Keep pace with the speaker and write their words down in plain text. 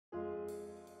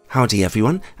Howdy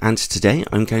everyone, and today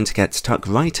I'm going to get stuck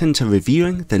right into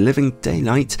reviewing the living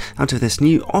daylight out of this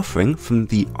new offering from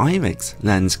the Irix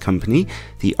lens company,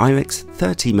 the Irix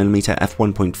 30mm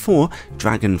f1.4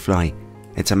 Dragonfly.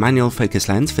 It's a manual focus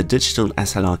lens for digital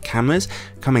SLR cameras,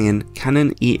 coming in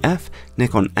Canon EF,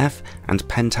 Nikon F and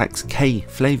Pentax K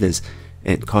flavors.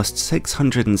 It costs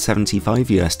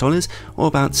 $675 or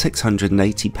about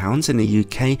 £680 in the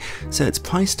UK, so it's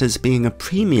priced as being a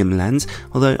premium lens,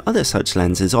 although other such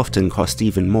lenses often cost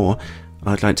even more.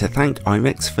 I'd like to thank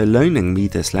Irix for loaning me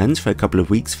this lens for a couple of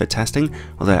weeks for testing,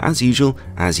 although as usual,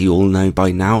 as you all know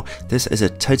by now, this is a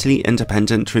totally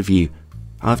independent review.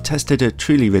 I've tested a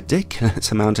truly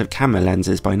ridiculous amount of camera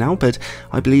lenses by now, but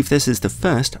I believe this is the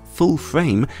first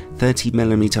full-frame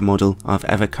 30mm model I've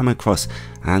ever come across,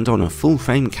 and on a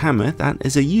full-frame camera that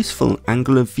is a useful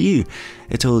angle of view.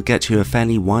 It'll get you a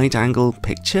fairly wide-angle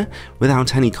picture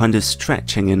without any kind of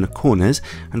stretching in the corners,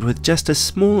 and with just a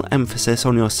small emphasis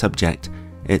on your subject.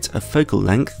 It's a focal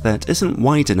length that isn't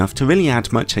wide enough to really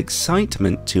add much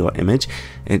excitement to your image.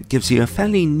 It gives you a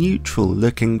fairly neutral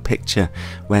looking picture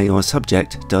where your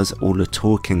subject does all the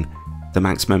talking. The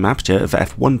maximum aperture of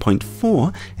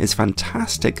f1.4 is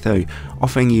fantastic though,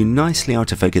 offering you nicely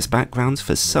out of focus backgrounds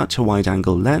for such a wide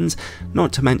angle lens,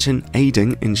 not to mention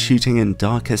aiding in shooting in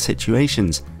darker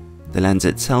situations. The lens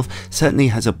itself certainly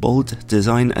has a bold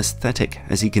design aesthetic,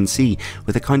 as you can see,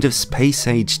 with a kind of space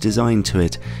age design to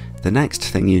it. The next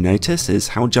thing you notice is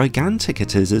how gigantic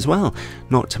it is as well,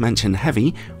 not to mention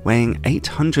heavy, weighing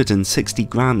 860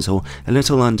 grams or a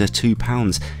little under 2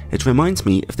 pounds. It reminds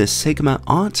me of the Sigma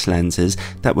art lenses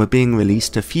that were being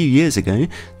released a few years ago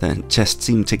that just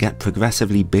seem to get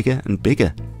progressively bigger and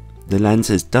bigger. The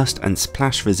lens is dust and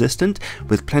splash resistant,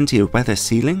 with plenty of weather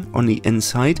sealing on the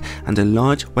inside and a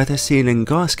large weather sealing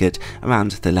gasket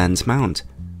around the lens mount.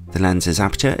 The lens's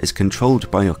aperture is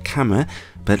controlled by your camera,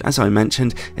 but as I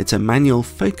mentioned, it's a manual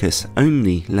focus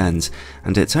only lens,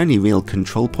 and its only real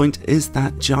control point is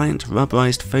that giant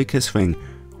rubberized focus ring.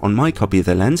 On my copy of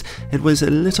the lens, it was a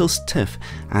little stiff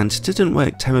and didn't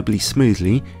work terribly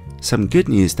smoothly. Some good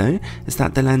news though is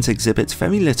that the lens exhibits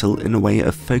very little in the way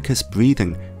of focus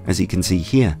breathing, as you can see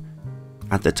here.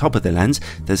 At the top of the lens,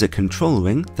 there's a control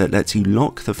ring that lets you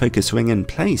lock the focus ring in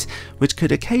place, which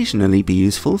could occasionally be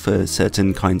useful for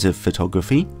certain kinds of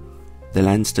photography. The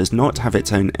lens does not have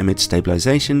its own image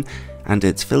stabilization, and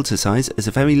its filter size is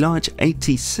a very large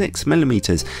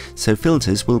 86mm, so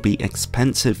filters will be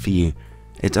expensive for you.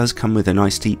 It does come with a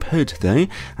nice deep hood though,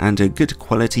 and a good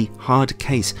quality hard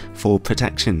case for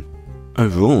protection.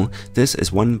 Overall, this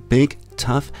is one big,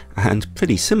 tough and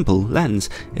pretty simple lens.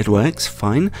 It works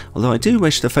fine, although I do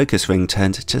wish the focus ring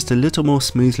turned just a little more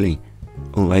smoothly.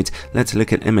 Alright, let's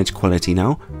look at image quality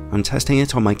now. I'm testing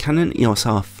it on my Canon EOS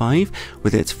R5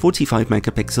 with its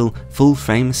 45MP full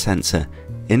frame sensor.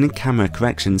 In-camera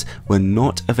corrections were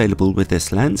not available with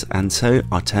this lens and so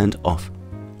are turned off.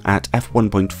 At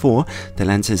f1.4, the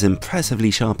lens is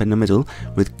impressively sharp in the middle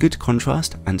with good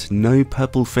contrast and no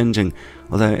purple fringing,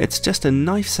 although it's just a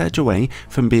knife's edge away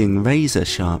from being razor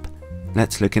sharp.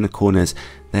 Let's look in the corners.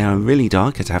 They are really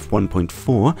dark at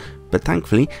f1.4, but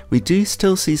thankfully we do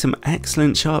still see some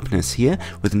excellent sharpness here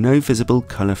with no visible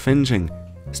colour fringing.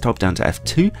 Stop down to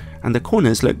f2 and the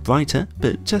corners look brighter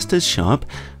but just as sharp.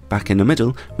 Back in the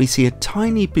middle, we see a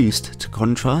tiny boost to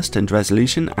contrast and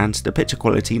resolution, and the picture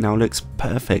quality now looks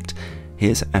perfect.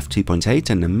 Here's f2.8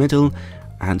 in the middle,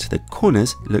 and the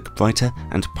corners look brighter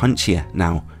and punchier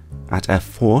now. At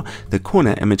f4, the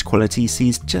corner image quality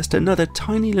sees just another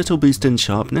tiny little boost in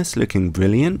sharpness, looking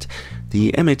brilliant.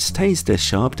 The image stays this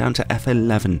sharp down to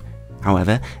f11.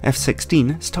 However,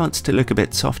 f16 starts to look a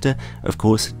bit softer, of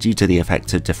course due to the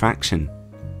effect of diffraction.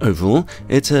 Overall,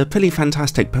 it's a pretty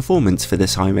fantastic performance for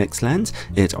this Irix lens.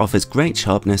 It offers great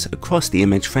sharpness across the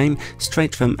image frame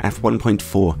straight from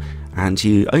f1.4, and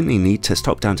you only need to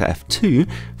stop down to f2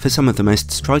 for some of the most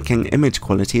striking image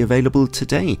quality available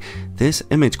today. This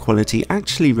image quality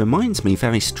actually reminds me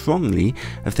very strongly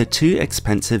of the two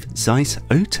expensive Zeiss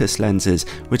Otus lenses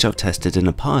which I've tested in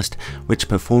the past, which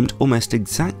performed almost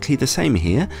exactly the same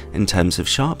here in terms of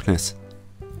sharpness.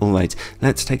 Alright,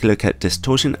 let's take a look at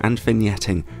distortion and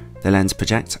vignetting. The lens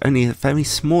projects only a very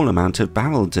small amount of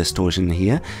barrel distortion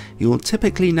here. You'll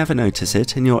typically never notice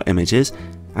it in your images.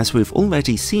 As we've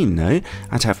already seen though,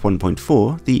 at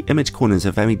f1.4 the image corners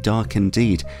are very dark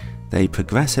indeed. They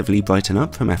progressively brighten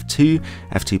up from f2,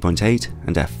 f2.8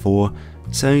 and f4,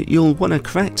 so you'll want to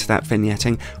correct that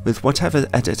vignetting with whatever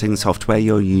editing software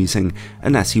you're using,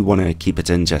 unless you want to keep it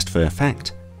in just for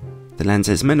effect. The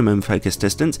lens's minimum focus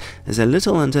distance is a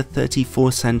little under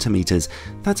 34cm,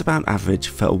 that's about average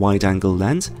for a wide-angle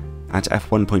lens, At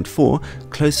f1.4,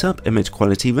 close-up image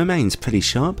quality remains pretty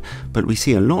sharp, but we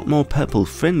see a lot more purple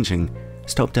fringing.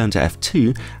 Stop down to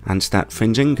f2 and that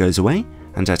fringing goes away,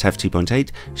 and at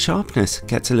f2.8, sharpness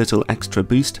gets a little extra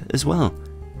boost as well.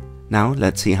 Now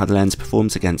let's see how the lens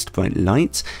performs against bright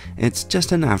lights. It's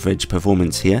just an average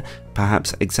performance here,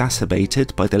 perhaps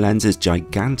exacerbated by the lens's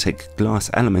gigantic glass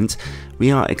element.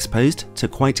 We are exposed to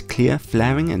quite clear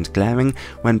flaring and glaring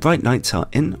when bright lights are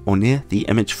in or near the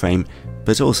image frame,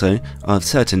 but also I've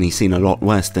certainly seen a lot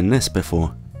worse than this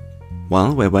before.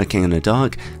 While we're working in the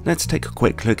dark, let's take a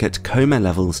quick look at chroma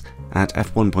levels. At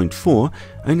f1.4,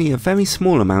 only a very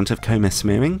small amount of chroma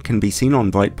smearing can be seen on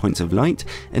bright points of light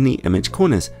in the image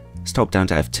corners. Stop down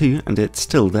to f2 and it's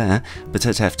still there, but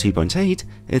at f2.8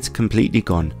 it's completely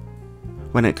gone.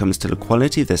 When it comes to the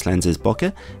quality of this lens's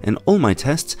bokeh, in all my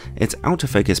tests, its out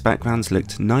of focus backgrounds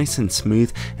looked nice and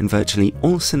smooth in virtually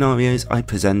all scenarios I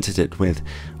presented it with.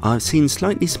 I've seen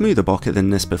slightly smoother bokeh than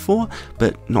this before,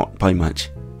 but not by much.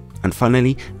 And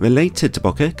finally, related to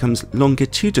bokeh comes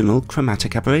longitudinal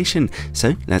chromatic aberration,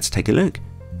 so let's take a look.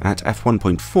 At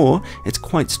f1.4 it's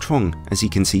quite strong, as you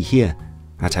can see here.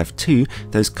 At f2,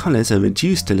 those colours are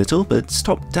reduced a little but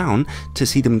stopped down to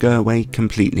see them go away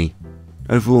completely.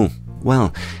 Overall,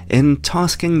 well, in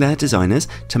tasking their designers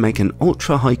to make an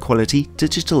ultra high quality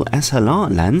digital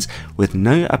SLR lens with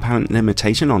no apparent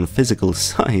limitation on physical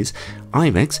size,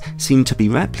 Irix seemed to be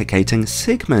replicating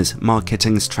Sigma's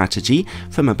marketing strategy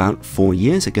from about 4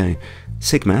 years ago.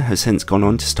 Sigma has since gone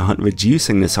on to start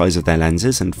reducing the size of their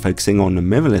lenses and focusing on the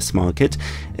mirrorless market.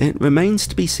 It remains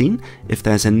to be seen if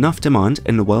there's enough demand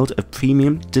in the world of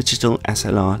premium digital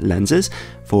SLR lenses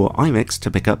for Irix to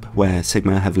pick up where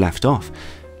Sigma have left off.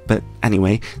 But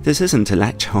anyway, this isn't a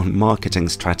lecture on marketing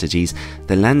strategies.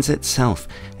 The lens itself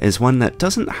is one that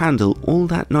doesn't handle all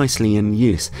that nicely in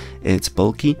use. It's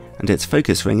bulky and its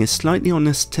focus ring is slightly on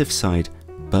the stiff side.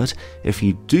 But if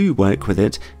you do work with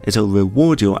it, it'll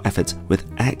reward your efforts with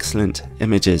excellent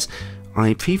images.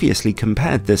 I previously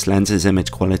compared this lens's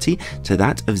image quality to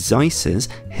that of Zeiss's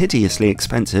hideously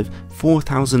expensive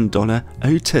 $4,000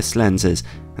 Otis lenses,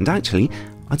 and actually,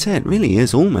 I'd say it really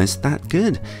is almost that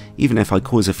good, even if I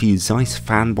cause a few Zeiss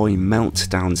fanboy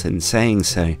meltdowns in saying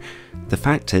so. The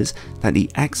fact is that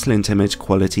the excellent image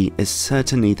quality is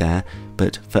certainly there,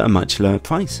 but for a much lower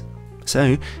price.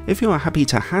 So, if you are happy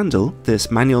to handle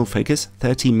this manual focus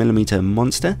 30mm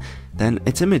monster, then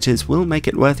its images will make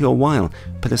it worth your while,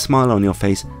 put a smile on your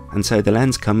face, and so the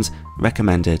lens comes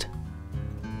recommended.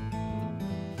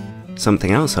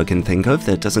 Something else I can think of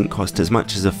that doesn't cost as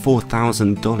much as a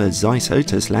 $4,000 Zeiss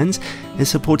Otis lens is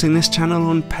supporting this channel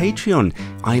on Patreon.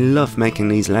 I love making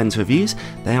these lens reviews.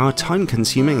 They are time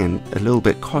consuming and a little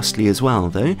bit costly as well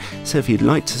though, so if you'd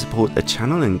like to support the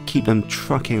channel and keep them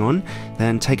trucking on,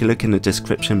 then take a look in the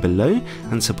description below,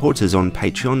 and supporters on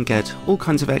Patreon get all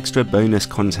kinds of extra bonus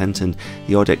content and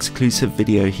the odd exclusive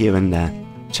video here and there.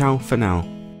 Ciao for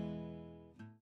now.